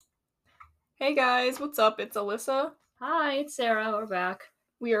Hey guys, what's up? It's Alyssa. Hi, it's Sarah. We're back.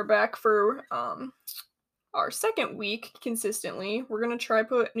 We are back for our second week consistently. We're gonna try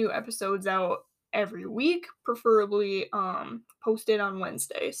put new episodes out every week, preferably posted on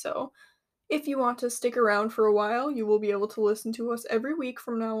Wednesday. So if you want to stick around for a while, you will be able to listen to us every week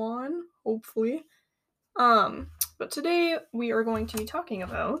from now on, hopefully. But today we are going to be talking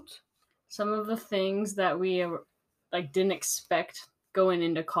about Some of the things that we didn't expect going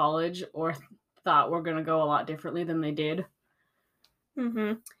into college or thought were gonna go a lot differently than they did.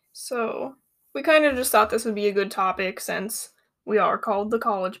 So we kind of just thought this would be a good topic since we are called the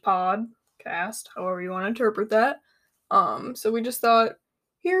College Podcast, however you want to interpret that. So we just thought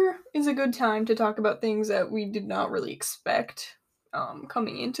here is a good time to talk about things that we did not really expect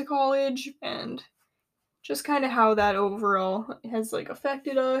coming into college and just kind of how that overall has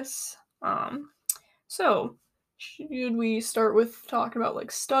affected us. So should we start with talking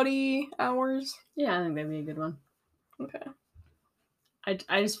about study hours? Yeah, I think that'd be a good one. Okay.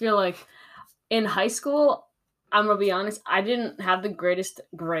 I just feel like in high school, I'm gonna be honest, I didn't have the greatest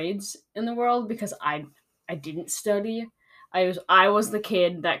grades in the world because I didn't study. I was the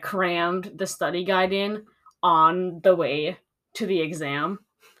kid that crammed the study guide in on the way to the exam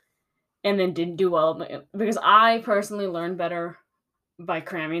and then didn't do well because I personally learned better by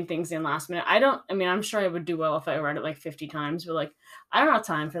cramming things in last minute. I'm sure I would do well if I read it 50 times, but I don't have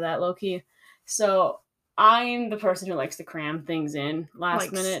time for that, low key. So I'm the person who likes to cram things in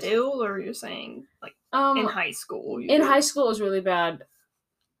last minute. Still, or you're saying in high school? High school it was really bad.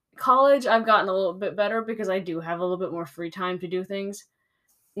 College, I've gotten a little bit better because I do have a little bit more free time to do things.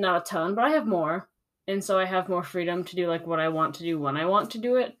 Not a ton, but I have more. And so I have more freedom to do what I want to do when I want to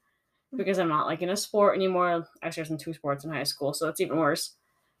do it. Because I'm not in a sport anymore. Actually, I was in 2 sports in high school, so it's even worse.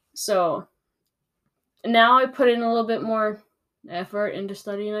 So now I put in a little bit more effort into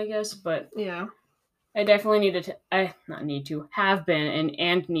studying, I guess, but yeah, I definitely have been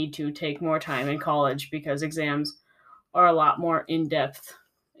and need to take more time in college because exams are a lot more in-depth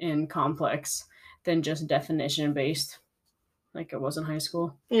and complex than just definition based like it was in high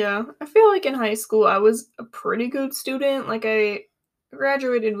school. Yeah, I feel like in high school I was a pretty good student. I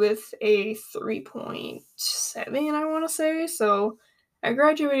graduated with a 3.7, I want to say. So I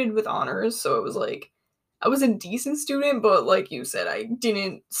graduated with honors, so it was I was a decent student, but like you said, I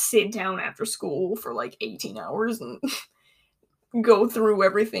didn't sit down after school for 18 hours and go through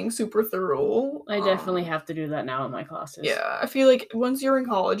everything super thorough. I definitely have to do that now in my classes. Yeah, I feel like once you're in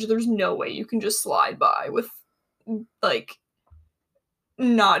college, there's no way you can just slide by with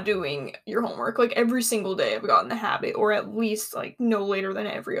not doing your homework. Every single day I've gotten the habit, or at least no later than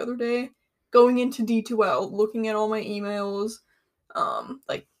every other day, going into D2L, looking at all my emails,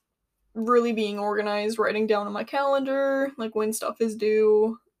 really being organized, writing down on my calendar when stuff is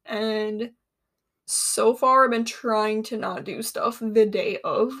due. And so far I've been trying to not do stuff the day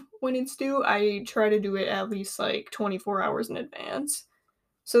of when it's due. I try to do it at least 24 hours in advance.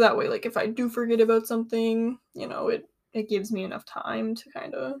 So that way, if I do forget about something, it gives me enough time to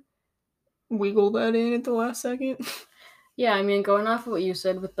kind of wiggle that in at the last second. Yeah, going off of what you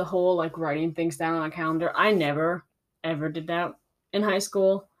said with the whole writing things down on a calendar, I never ever did that in high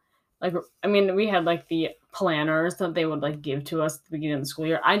school. We had the planners that they would give to us at the beginning of the school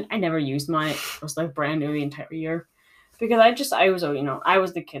year. I never used mine. It was brand new the entire year because I was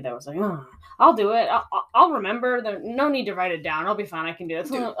the kid that was oh, I'll do it. I'll remember. There's no need to write it down. I'll be fine. I can do it.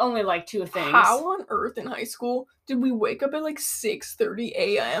 It's only 2 things. How on earth in high school did we wake up at 6:30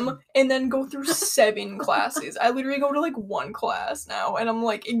 a.m. and then go through 7 classes? I literally go to 1 class now, and I'm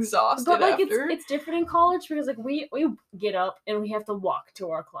exhausted. But after. It's different in college because we get up and we have to walk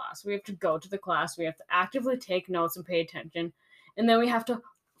to our class. We have to go to the class. We have to actively take notes and pay attention, and then we have to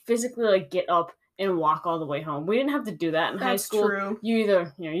physically get up and walk all the way home. We didn't have to do that in high school. True. You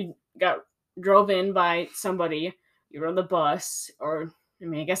either you got drove in by somebody, you rode the bus, or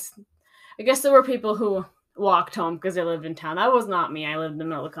I guess there were people who walked home because they lived in town. That was not me. I lived in the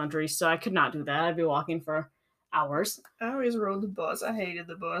middle of the country, so I could not do that. I'd be walking for hours. I always rode the bus. I hated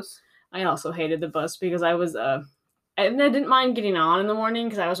the bus. I also hated the bus because I was and I didn't mind getting on in the morning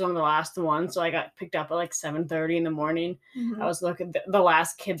because I was one of the last ones, so I got picked up at 7:30 in the morning. Mm-hmm. I was the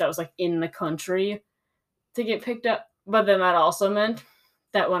last kid that was in the country to get picked up, but then that also meant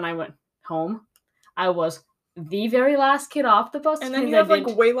that when I went home, I was the very last kid off the bus. And then you have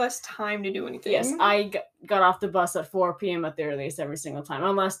way less time to do anything. Yes, I got off the bus at 4 p.m. at the earliest every single time,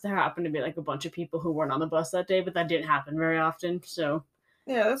 unless there happened to be a bunch of people who weren't on the bus that day, but that didn't happen very often, so.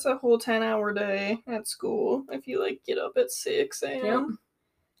 Yeah, that's a whole 10-hour day at school if you get up at 6 a.m. Yep.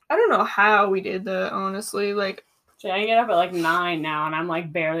 I don't know how we did that, honestly. So I get up at like 9 now, and I'm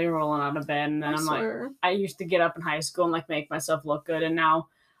like barely rolling out of bed. And then I I'm like, swear. I used to get up in high school and like make myself look good, and now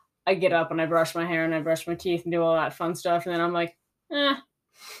I get up and I brush my hair and I brush my teeth and do all that fun stuff, and then I'm like, good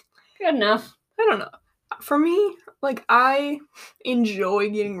enough. I don't know. For me, like, I enjoy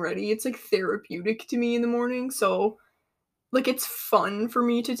getting ready. It's like therapeutic to me in the morning, so like it's fun for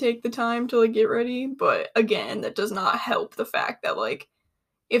me to take the time to like get ready, but again, that does not help the fact that like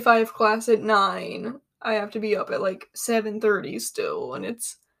if I have class at 9, I have to be up at like 7:30 still, and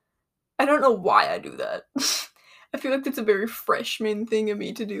it's I don't know why I do that. I feel like that's a very freshman thing of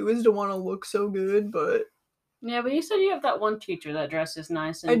me to do is to want to look so good, but Yeah, but you said you have that one teacher that dresses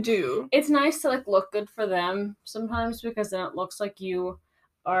nice, I and do. it's nice to like look good for them sometimes because then it looks like you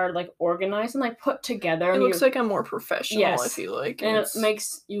are like organized and like put together. It And looks you, like I'm more professional, I yes, feel like, and and it it's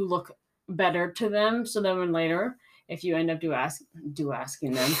makes you look better to them. So then when later, if you end up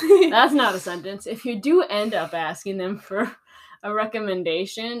asking them, that's not a sentence. If you do end up asking them for a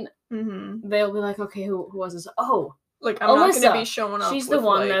recommendation, mhm. they'll be like, okay, who was this? Oh, Like I'm not going to be Alyssa. showing up She's the with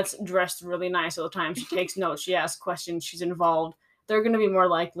one like that's dressed really nice all the time. She takes notes. She asks questions. She's involved. They're going to be more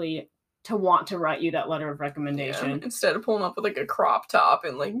likely to want to write you that letter of yeah, recommendation. instead of pulling up with like a crop top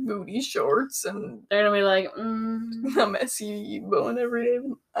and like booty shorts and They're going to be like, a messy bone every day.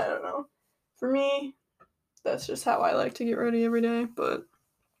 I don't know. For me, that's just how I like to get ready every day, but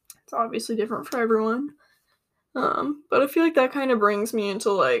it's obviously different for everyone. But I feel like that kind of brings me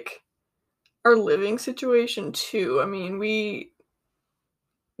into like our living situation too. I mean, we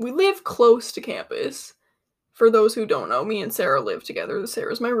live close to campus. For those who don't know, me and Sarah live together.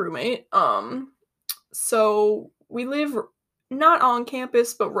 Sarah's my roommate. So we live not on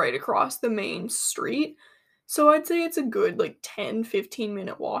campus, but right across the main street. So I'd say it's a good like 10-15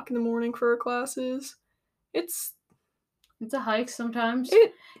 minute walk in the morning for our classes. It's it's a hike sometimes.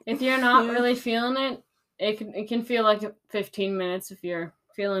 it If you're not yeah. really feeling it, it can feel like 15 minutes. If you're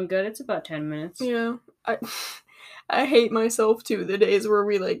feeling good, it's about 10 minutes. Yeah. I I hate myself too the days where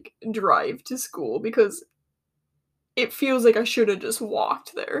we like drive to school because it feels like I should have just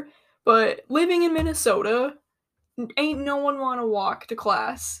walked there. But living in Minnesota, ain't no one want to walk to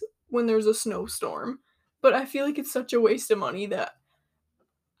class when there's a snowstorm. But I feel like it's such a waste of money that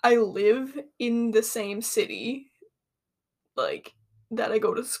I live in the same city, like, that I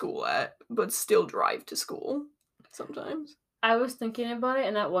go to school at, but still drive to school sometimes. I was thinking about it,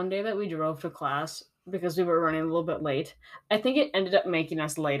 and that one day that we drove to class because we were running a little bit late, I think it ended up making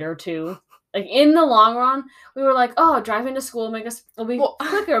us later too. Like in the long run, we were like, "Oh, driving to school will be Well,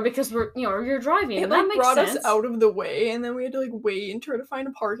 quicker because you're driving, it and that like makes brought us sense." out of the way, and then we had to like wait and try to find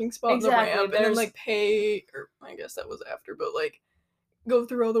a parking spot in the Exactly. ramp, and then There's like pay, or I guess that was after, but like go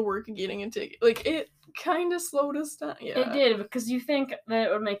through all the work of getting a ticket. Like it kind of slowed us down. It Yeah. did because you think that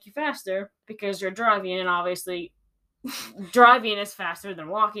it would make you faster because you're driving, and obviously driving is faster than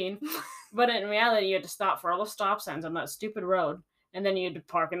walking. But in reality, you had to stop for all the stop signs on that stupid road, and then you had to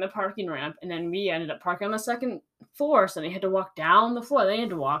park in the parking ramp, and then we ended up parking on the second floor, so then you had to walk down the floor. Then you had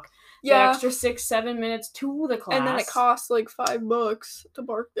to walk the Yeah. extra 6-7 minutes to the class, And then it cost like $5 to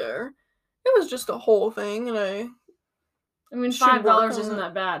park there. It was just a whole thing, and I mean, should work $5 on isn't it.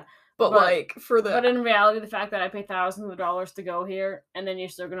 that bad, But like for but the in reality, the fact that I pay thousands of dollars to go here, and then you're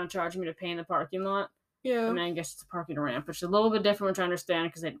still going to charge me to pay in the parking lot. I yeah. mean, I guess it's a parking ramp, which is a little bit different, which I understand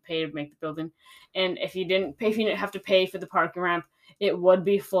because they had to pay to make the building. And if you didn't have to pay for the parking ramp, it would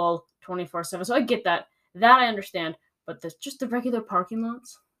be full 24/7. So I get that. That I understand. But just the regular parking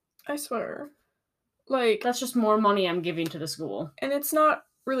lots, I swear. Like that's just more money I'm giving to the school. and it's not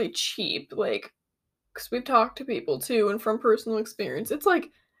really cheap, like because we've talked to people too, and from personal experience, it's like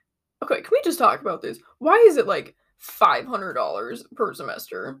okay, can we just talk about this? Why is it like $500 per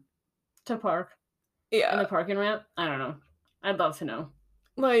semester? To park in Yeah. the parking ramp? I don't know. I'd love to know.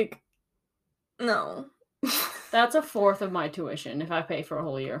 Like no. That's a fourth of my tuition if I pay for a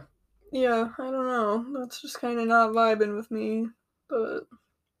whole year. Yeah, I don't know. That's just kind of not vibing with me. But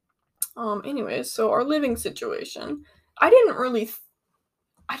anyways, so our living situation. I didn't really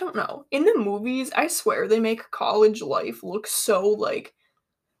I don't know. In the movies, I swear they make college life look so like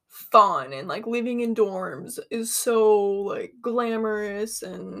fun and like living in dorms is so like glamorous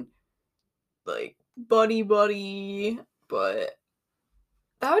and like buddy buddy, but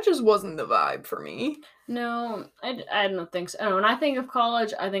that just wasn't the vibe for me. No, I don't think so. I don't know. When I think of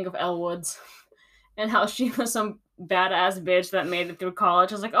college, I think of Elle Woods and how she was some badass bitch that made it through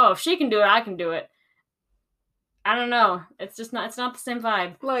college. I was like, oh, if she can do it, I can do it. I don't know. It's not the same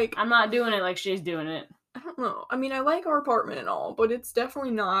vibe. Like I'm not doing it like she's doing it. I don't know. I mean, I like our apartment and all, but it's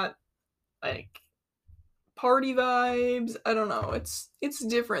definitely not like party vibes. I don't know. It's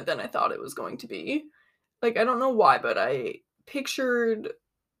different than I thought it was going to be. like, I don't know why, but I pictured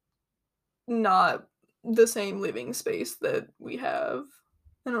not the same living space that we have.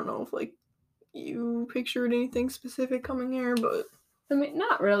 I don't know if, like, you pictured anything specific coming here, but I mean,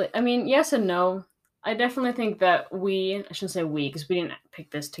 not really. I mean, yes and no. I definitely think that I shouldn't say we, because we didn't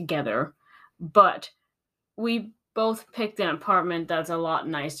pick this together, but we both picked an apartment that's a lot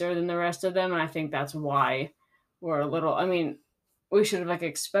nicer than the rest of them, and I think that's why we're a little. I mean, we should have like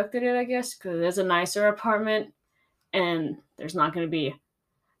expected it, I guess, because it is a nicer apartment, and there's not going to be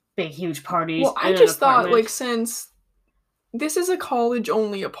big, huge parties well, I in an just thought, like, apartment. since this is a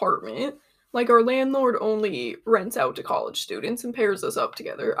college-only apartment, like, our landlord only rents out to college students and pairs us up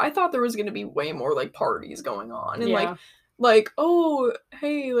together. I thought there was gonna be way more, like, parties going on and, Yeah, "Oh,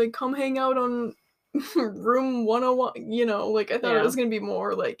 hey, like, come hang out on room 101," like, I thought it yeah. was gonna be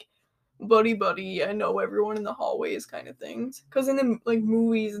more, like, buddy-buddy, I know everyone in the hallways kinda things. 'Cause in the, like,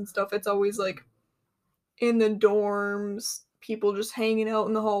 movies and stuff, it's always, like, in the dorms, people just hanging out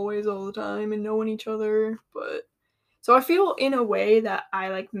in the hallways all the time and knowing each other, but so I feel in a way that I,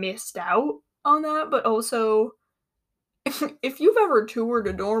 like, missed out on that, but also if you've ever toured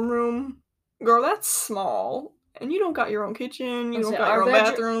a dorm room, girl, that's small, and you don't got your own kitchen, you Let's don't say got your own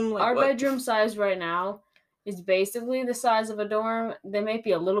bathroom, like, our what? bedroom size right now is basically the size of a dorm. They may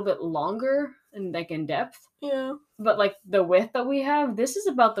be a little bit longer and like in depth, Yeah. but like the width that we have, this is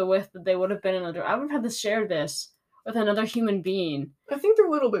about the width that they would have been in a dorm. I would have had to share this with another human being. I think they're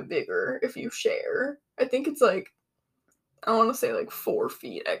a little bit bigger if you share. I think it's, like, I wanna say, like, 4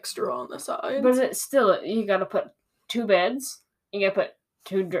 feet extra on the But sides. it's still, you gotta put two beds. You gotta put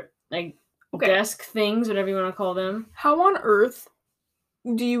two like Okay. desk things, whatever you want to call them. How on earth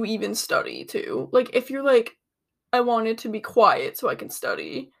do you even study too? Like, if you're like, "I want it to be quiet so I can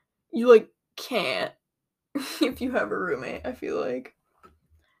study," you, like, can't if you have a roommate, I feel like.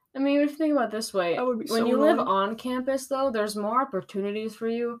 I mean, if you think about it this That way, would be when so you live annoying. on campus, though, there's more opportunities for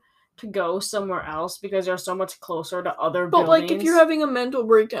you to go somewhere else because you're so much closer to other But, like, if you're buildings. having a mental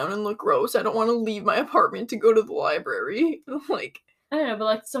breakdown and look gross, I don't wanna leave my apartment to go to the library. Like, I don't know, but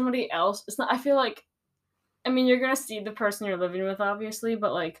like somebody else, it's not. I feel like, I mean, you're gonna see the person you're living with, obviously,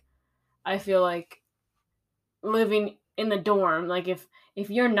 but like, I feel like living in the dorm, like if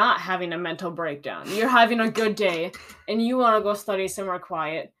you're not having a mental breakdown, you're having a good day, and you want to go study somewhere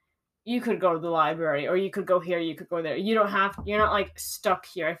quiet, you could go to the library, or you could go here, you could go there. You don't have. You're not like stuck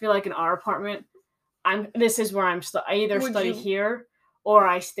here. I feel like in our apartment, this is where I either would study you here or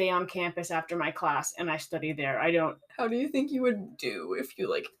I stay on campus after my class and I study there. I don't. how do you think you would do if you,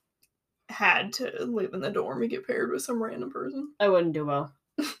 like, had to live in the dorm and get paired with some random person? I wouldn't do well.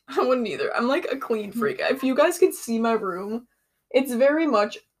 I wouldn't either. I'm, like, a clean freak. If you guys could see my room, it's very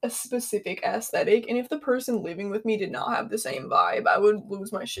much a specific aesthetic, and if the person living with me did not have the same vibe, I would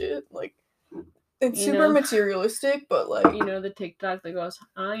lose my shit. Like, it's You super know, materialistic, but, like, the TikTok that goes,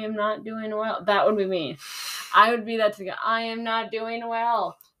 "I am not doing well." That would be me. I would be that to go, "I am not doing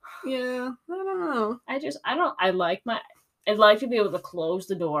well." yeah, I don't know. I don't. I'd like to be able to close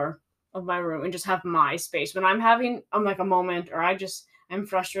the door of my room and just have my space when I'm like a moment, or I'm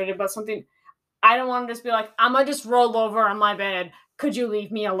frustrated about something. I don't want to just be like, I'm gonna just roll over on my bed. Could you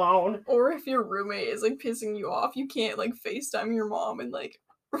leave me alone? Or if your roommate is, like, pissing you off, you can't, like, FaceTime your mom and, like,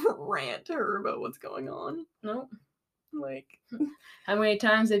 rant to her about what's going on. No. Like, How many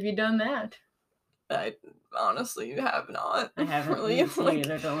times have you done that? I honestly have not. I haven't. Really, Me like,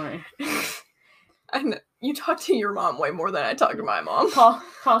 either, don't worry. you talk to your mom way more than I talk to my mom.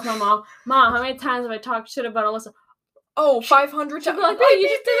 Calls my mom. Mom, how many times have I talked shit about Alyssa? Oh, 500 She'll times. be like, "Wait, you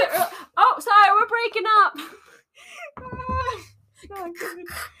just did it." Oh, sorry, we're breaking up. Not good.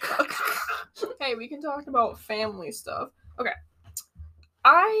 Okay. Hey, we can talk about family stuff. Okay.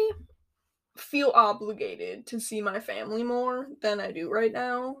 I feel obligated to see my family more than I do right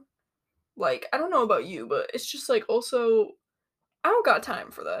now. Like, I don't know about you, but it's just like also I don't got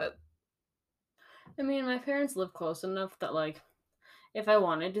time for that. I mean, my parents live close enough that like, if I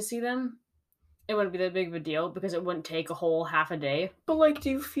wanted to see them, it wouldn't be that big of a deal because it wouldn't take a whole half a day. But like, do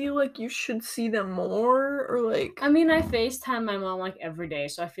you feel like you should see them more or like I mean, I FaceTime my mom like every day,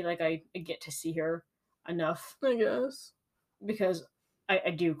 so I feel like I get to see her enough I guess. because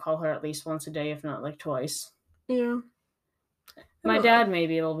I do call her at least once a day, if not like twice. Yeah. I My don't know. dad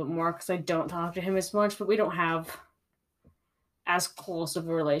maybe a little bit more because I don't talk to him as much, but we don't have as close of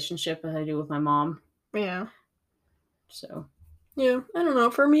a relationship as I do with my mom. Yeah. So Yeah, I don't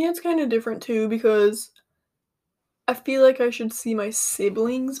know. For me, it's kind of different too because I feel like I should see my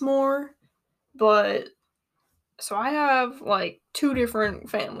siblings more, but so I have like two different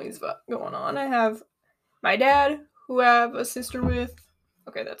families going on. I have my dad, who I have a sister with,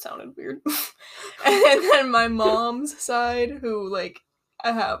 Okay, that sounded weird. And then my mom's side, who, like,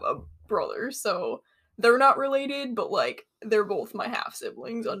 I have a brother, so they're not related, but, like, they're both my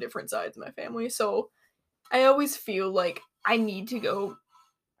half-siblings on different sides of my family, so I always feel like I need to go.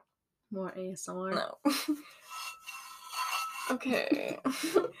 More ASMR. No. Okay.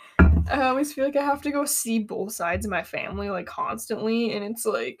 I always feel like I have to go see both sides of my family, like, constantly, and it's,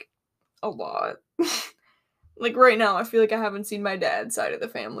 like, a lot. Like, right now, I feel like I haven't seen my dad's side of the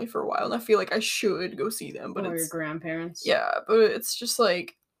family for a while, and I feel like I should go see them, but Or your it's grandparents. yeah, but it's just,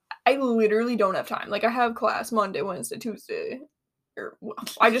 like, I literally don't have time. Like, I have class Monday, Wednesday, Tuesday, or well,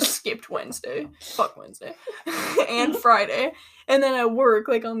 I just skipped Wednesday. Fuck Wednesday. And Friday, and then I work,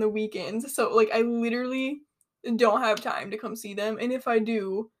 like, on the weekends, so, like, I literally don't have time to come see them, and if I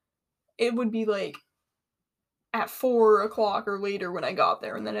do, it would be, like, at 4 o'clock or later when I got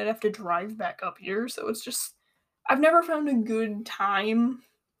there, and then I'd have to drive back up here, so it's just I've never found a good time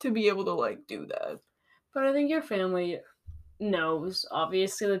to be able to, like, do that. But I think your family knows,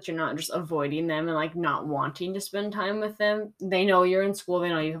 obviously, that you're not just avoiding them and, like, not wanting to spend time with them. They know you're in school, they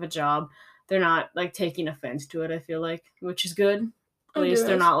know you have a job. They're not, like, taking offense to it, I feel like, which is good. At I least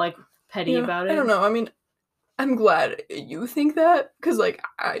they're guess. not, like, petty Yeah, about I it. don't know, I mean, I'm glad you think that, because like,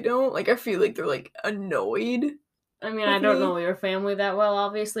 I don't. Like, I feel like they're, like, annoyed I mean, I with don't me. know your family that well,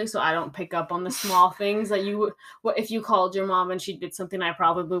 obviously, so I don't pick up on the small things that you would. What if you called your mom and she did something? I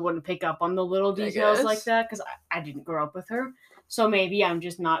probably wouldn't pick up on the little I details like guess. that because I didn't grow up with her. So maybe I'm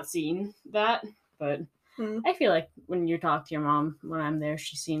just not seeing that. But Hmm. I feel like when you talk to your mom when I'm there,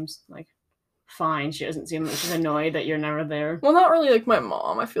 she seems like fine. She doesn't seem like she's annoyed that you're never there. Well, not really, like, my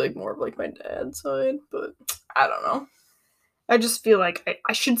mom, I feel like more of, like, my dad's side, but I don't know. I just feel like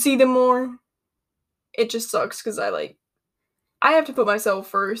I should see them more. It just sucks because I have to put myself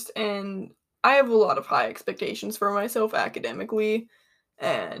first, and I have a lot of high expectations for myself academically,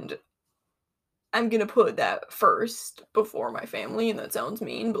 and I'm gonna put that first before my family, and that sounds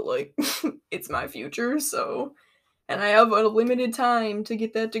mean, but, like, it's my future, so and I have a limited time to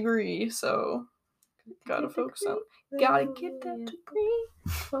get that degree, so gotta focus on gotta get that degree.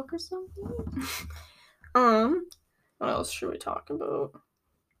 Focus on me. What else should we talk about?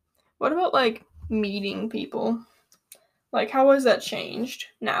 What about, like, meeting people? Like, how has that changed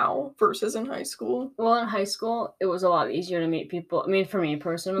now versus in high school? Well, in high school, it was a lot easier to meet people. I mean, for me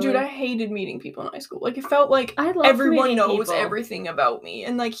personally, Dude, I hated meeting people in high school. Like, it felt like I loved everyone meeting knows people. everything about me.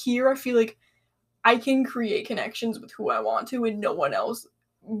 And, like, here I feel like I can create connections with who I want to, and no one else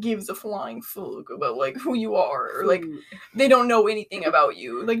gives a flying fuck about, like, who you are. Or, like, they don't know anything about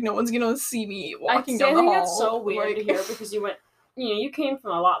you. Like, no one's gonna see me walking down the I think hall. that's so weird to like, hear because you came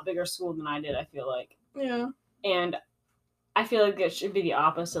from a lot bigger school than I did, I feel like. yeah. And I feel like it should be the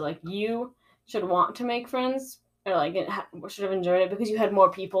opposite. Like, you should want to make friends or, like, should have enjoyed it because you had more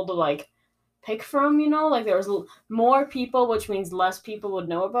people to, like, pick from, you know? Like, there was more people, which means less people would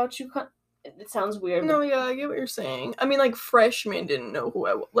know about you. It sounds weird. No, yeah, I get what you're saying. I mean, like, freshmen didn't know who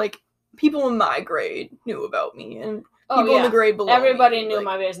I was. Like, people in my grade knew about me, and people in the grade below everybody me, knew like,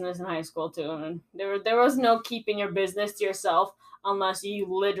 my business in high school, too. And there was no keeping your business to yourself unless you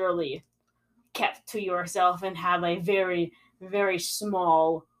literally kept to yourself and had a very, very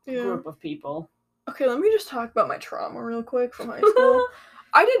small group of people. Okay, let me just talk about my trauma real quick from high school.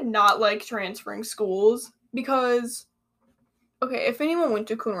 I did not like transferring schools because, okay, if anyone went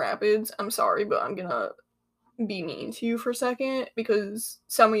to Coon Rapids, I'm sorry, but I'm gonna be mean to you for a second because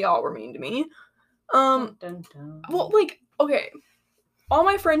some of y'all were mean to me. Dun, dun, dun. Well, like, okay, all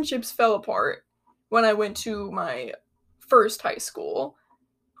my friendships fell apart when I went to my first high school,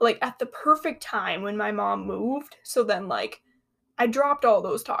 like, at the perfect time when my mom moved, so then, like, I dropped all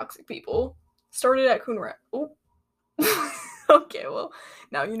those toxic people, started at Coon Rapids. Oh. Okay, well,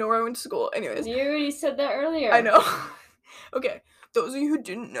 now you know where I went to school. Anyways. You already said that earlier. I know. Okay, those of you who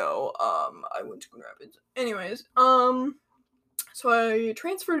didn't know, I went to Coon Rapids. Anyways, so I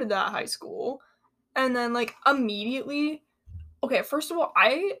transferred to that high school, and then, like, immediately, okay, first of all,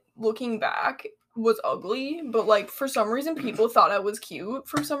 looking back, was ugly, but, like, for some reason, people thought I was cute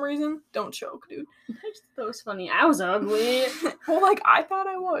for some reason. Don't choke, dude. I just thought it was funny. I was ugly. Well, like, I thought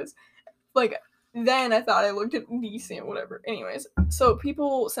I was. Like, then I thought I looked decent, whatever. Anyways, so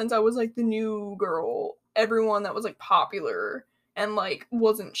people, since I was, like, the new girl, everyone that was, like, popular and, like,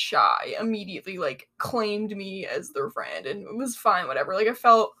 wasn't shy immediately, like, claimed me as their friend, and it was fine, whatever. Like, I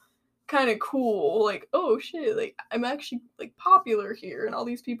felt kind of cool, like, oh shit, like, I'm actually, like, popular here, and all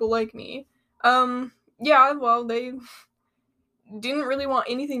these people like me. Yeah, well, they didn't really want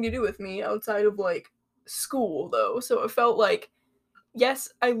anything to do with me outside of, like, school, though, so it felt like, yes,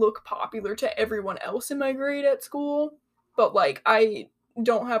 I look popular to everyone else in my grade at school, but, like, I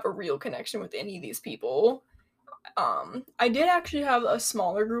don't have a real connection with any of these people. I did actually have a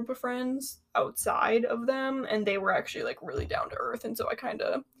smaller group of friends outside of them, and they were actually like really down to earth, and so I kind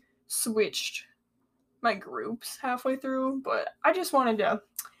of switched my groups halfway through, but I just wanted to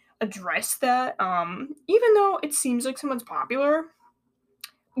address that. Even though it seems like someone's popular,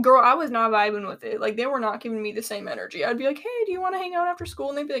 girl, I was not vibing with it. Like, they were not giving me the same energy. I'd be like, hey, do you want to hang out after school?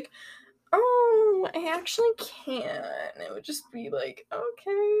 And they'd be like, oh, I actually can't. And it would just be like, okay,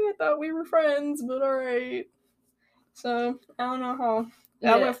 I thought we were friends, but alright. So, I don't know how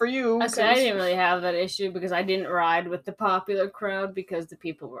that went for you. I didn't really have that issue because I didn't ride with the popular crowd because the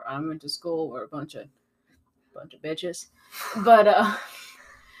people where I went to school were a bunch of bitches. But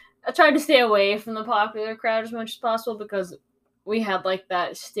I tried to stay away from the popular crowd as much as possible because we had like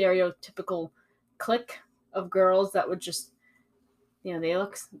that stereotypical clique of girls that would just, you know, they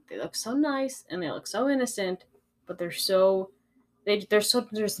look so nice and they look so innocent, but they're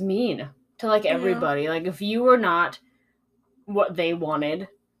just mean to like everybody. Like, if you were not what they wanted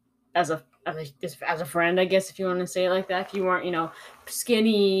as a friend, I guess, if you want to say it like that, if you weren't, you know,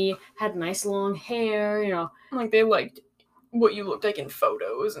 skinny, had nice long hair, you know, like they liked what you looked like in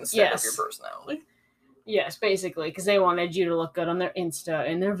photos instead of your personality. Yes, basically, because they wanted you to look good on their Insta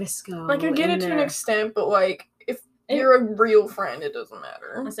and their Visco. Like, I get it to an extent, but like, if you're a real friend, it doesn't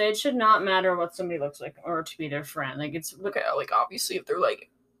matter. I say it should not matter what somebody looks like or to be their friend. Like, it's okay. Like, obviously, if they're like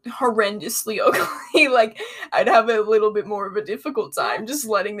horrendously ugly, like, I'd have a little bit more of a difficult time just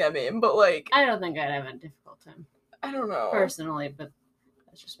letting them in. But like, I don't think I'd have a difficult time. I don't know personally, but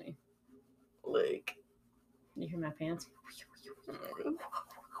that's just me. Like, you hear my pants?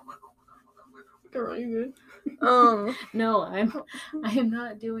 Girl, you good? No, I am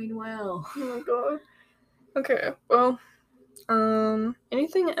not doing well. Oh my god. Okay, well,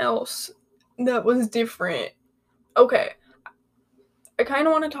 anything else that was different? Okay, I kind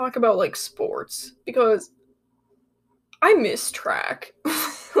of want to talk about like sports because I miss track.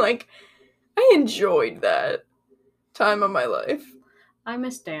 Like, I enjoyed that time of my life. I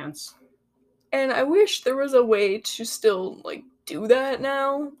miss dance, and I wish there was a way to still like do that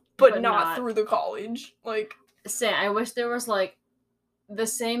now. But not through the college. Like, I wish there was like the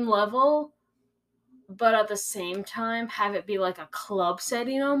same level, but at the same time have it be like a club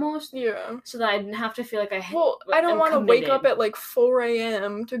setting almost. Yeah. So that I didn't have to feel like I I don't want to wake up at like 4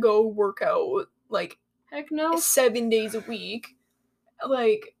 a.m. to go work out like heck no 7 days a week.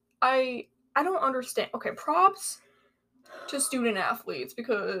 Like, I don't understand. Okay, props to student athletes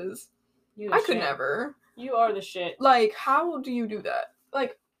because I could never. You are the shit. Like, how do you do that?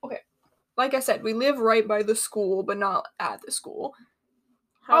 Like, okay, like I said, we live right by the school, but not at the school.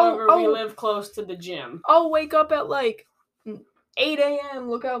 However, we live close to the gym. I'll wake up at like 8 a.m.,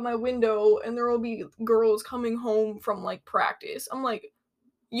 look out my window, and there will be girls coming home from like practice. I'm like,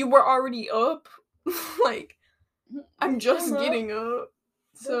 you were already up? Like, I'm just getting up.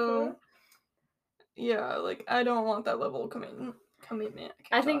 So, yeah, like, I don't want that level of commitment.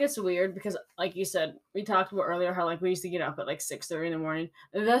 I think it's weird because, like you said, we talked about earlier how like we used to get up at like 6:30 in the morning.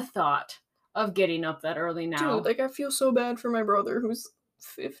 The thought of getting up that early now. Dude, like, I feel so bad for my brother who's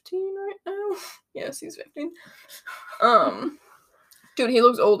 15 right now. Yes, he's 15. Dude, he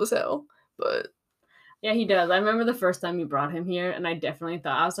looks old as hell, but yeah, he does. I remember the first time you brought him here, and I definitely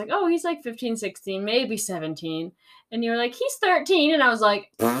thought, I was like, oh, he's like 15, 16, maybe 17. And you were like, he's 13. And I was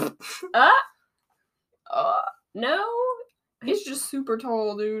like, no. He's just super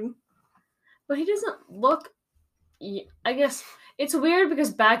tall, dude. But he doesn't look, I guess, it's weird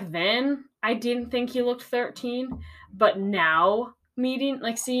because back then, I didn't think he looked 13. But now,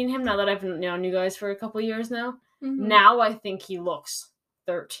 seeing him, now that I've known you guys for a couple years now, now I think he looks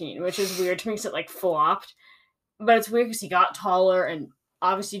 13, which is weird to me because it like flopped. But it's weird because he got taller and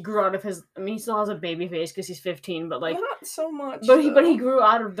obviously grew out of his. I mean, he still has a baby face because he's 15, but like not so much. But he grew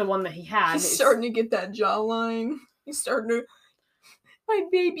out of the one that he had. He's starting to get that jawline. He's starting to. My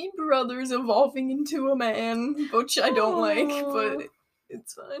baby brother's evolving into a man, which I don't like, but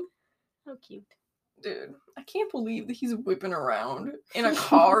it's fine. How cute. Dude, I can't believe that he's whipping around in a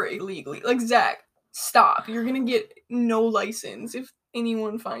car illegally. Like, Zach, stop. You're gonna get no license if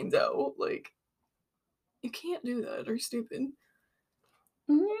anyone finds out. Like, you can't do that. You're stupid.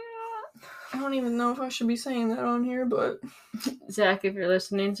 Yeah. I don't even know if I should be saying that on here, but... Zach, if you're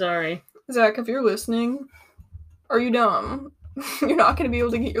listening, sorry. Zach, if you're listening, are you dumb? You're not gonna be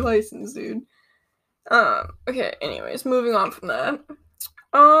able to get your license, dude. Okay, anyways, moving on from that.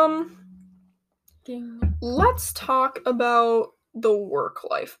 Let's talk about the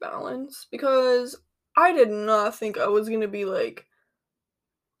work-life balance, because I did not think I was gonna be, like,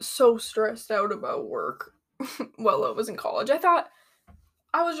 so stressed out about work while I was in college. I thought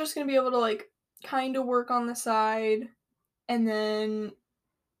I was just gonna be able to, like, kind of work on the side and then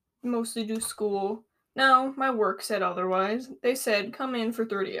mostly do school. No, my work said otherwise. They said, come in for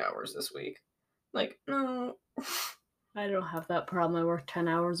 30 hours this week. Like, no. I don't have that problem. I work 10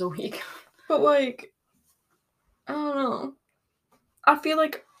 hours a week. But, like, I don't know. I feel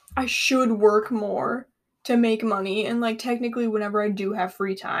like I should work more to make money, and, like, technically, whenever I do have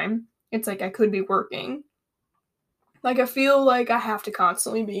free time, it's like I could be working. Like, I feel like I have to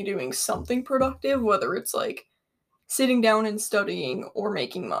constantly be doing something productive, whether it's, like, sitting down and studying or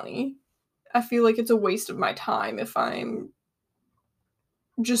making money. I feel like it's a waste of my time if I'm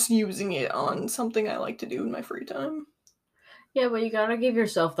just using it on something I like to do in my free time. Yeah, but you gotta give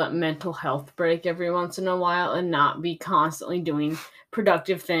yourself that mental health break every once in a while and not be constantly doing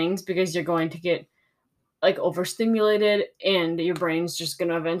productive things because you're going to get like overstimulated and your brain's just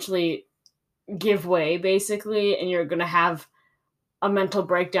gonna eventually give way basically, and you're gonna have a mental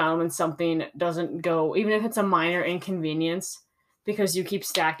breakdown when something doesn't go, even if it's a minor inconvenience, because you keep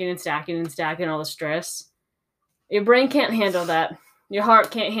stacking and stacking and stacking all the stress. Your brain can't handle that. Your heart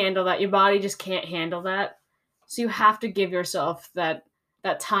can't handle that. Your body just can't handle that. So you have to give yourself that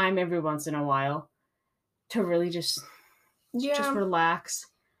time every once in a while to really just Yeah, relax.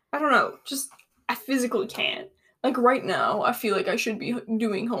 I don't know. Just, I physically can't. Like, right now, I feel like I should be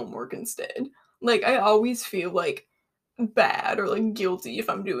doing homework instead. Like, I always feel like bad or like guilty if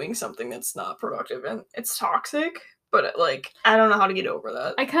I'm doing something that's not productive, and it's toxic, but like, I don't know how to get over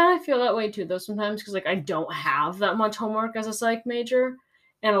that. I kind of feel that way too, though, sometimes because like I don't have that much homework as a psych major,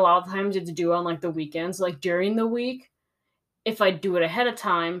 and a lot of times it's due on like the weekends. Like during the week, if I do it ahead of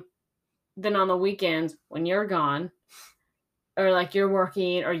time, then on the weekends when you're gone, or like you're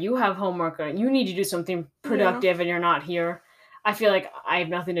working, or you have homework, or you need to do something productive, and you're not here, I feel like I have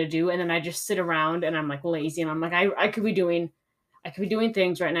nothing to do, and then I just sit around and I'm like lazy, and I'm like I could be doing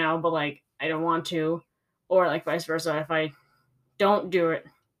things right now, but like I don't want to, or like vice versa. If I don't do it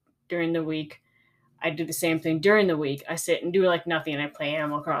during the week, I do the same thing during the week. I sit and do like nothing, and I play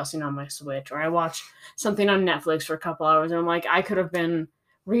Animal Crossing on my Switch, or I watch something on Netflix for a couple hours, and I'm like, I could have been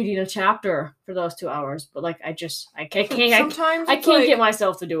reading a chapter for those 2 hours, but like I can't Sometimes I it's can't like, get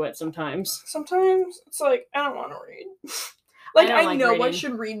myself to do it sometimes. sometimes it's like I don't want to read. I Like, don't I like know I reading.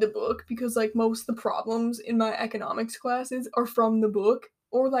 should read the book because like most of the problems in my economics classes are from the book,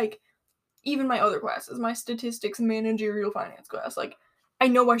 or like even my other classes, my statistics and managerial finance class. Like, I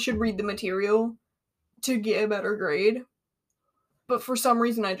know I should read the material to get a better grade, but for some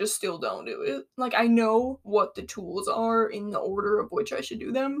reason I just still don't do it. Like, I know what the tools are in the order of which I should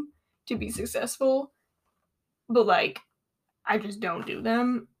do them to be successful, but like I just don't do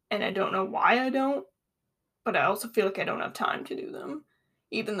them, and I don't know why I don't, but I also feel like I don't have time to do them,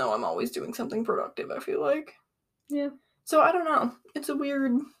 even though I'm always doing something productive, I feel like. Yeah. So I don't know. It's a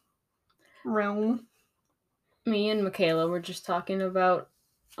weird realm. Me and Michaela were just talking about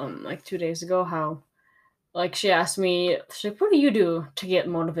like 2 days ago how like she asked me, she's like, what do you do to get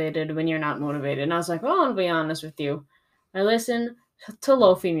motivated when you're not motivated? And I was like, well, I'll be honest with you. I listen to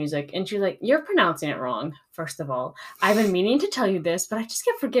lofi music. And she's like, you're pronouncing it wrong, first of all. I've been meaning to tell you this, but I just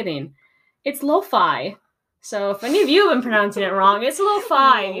kept forgetting. It's lo-fi. So if any of you have been pronouncing it wrong, it's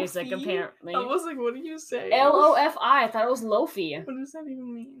lo-fi music, Lofi? apparently. I was like, what do you say? Lofi. I thought it was lofi. What does that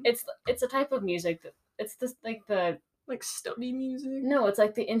even mean? It's a type of music that it's this like the Like study music? no, it's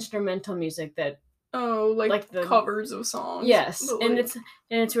like the instrumental music that Oh, like the covers of songs. yes, But and like,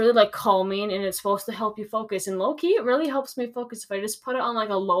 it's really like calming, and it's supposed to help you focus. And low key, it really helps me focus if I just put it on like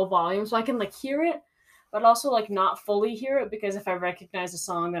a low volume, so I can like hear it, but also like not fully hear it, because if I recognize a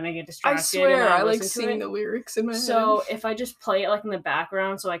song, then I get I distracted swear and I I like listen to sing it. the lyrics in my head. So if I just play it like in the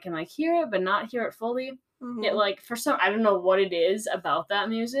background, so I can like hear it but not hear it fully, it like for some I don't know what it is about that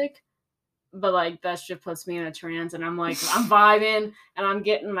music, but like that shit puts me in a trance, and I'm like I'm vibing and I'm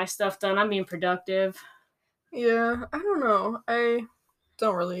getting my stuff done. I'm being productive. Yeah, I don't know. I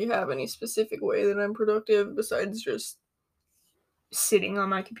don't really have any specific way that I'm productive besides just sitting on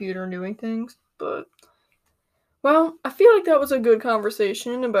my computer and doing things. But, well, I feel like that was a good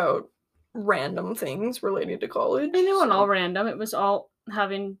conversation about random things related to college. I know, and all So, random. It was all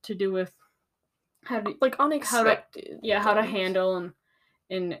having to do with like, how to unexpected. how to things. handle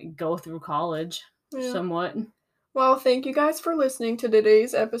and go through college Yeah. somewhat. Well, thank you guys for listening to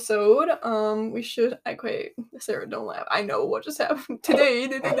today's episode. We should. Okay, Sarah, don't laugh. I know what just happened today.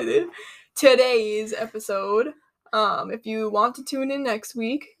 Today's episode. If you want to tune in next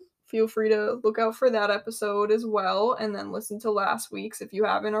week, feel free to look out for that episode as well, and then listen to last week's if you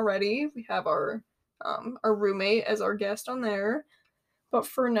haven't already. We have our roommate as our guest on there. But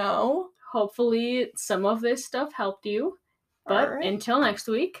for now, Hopefully some of this stuff helped you, But All right. until next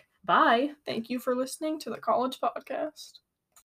week, bye. Thank you for listening to the College Podcast.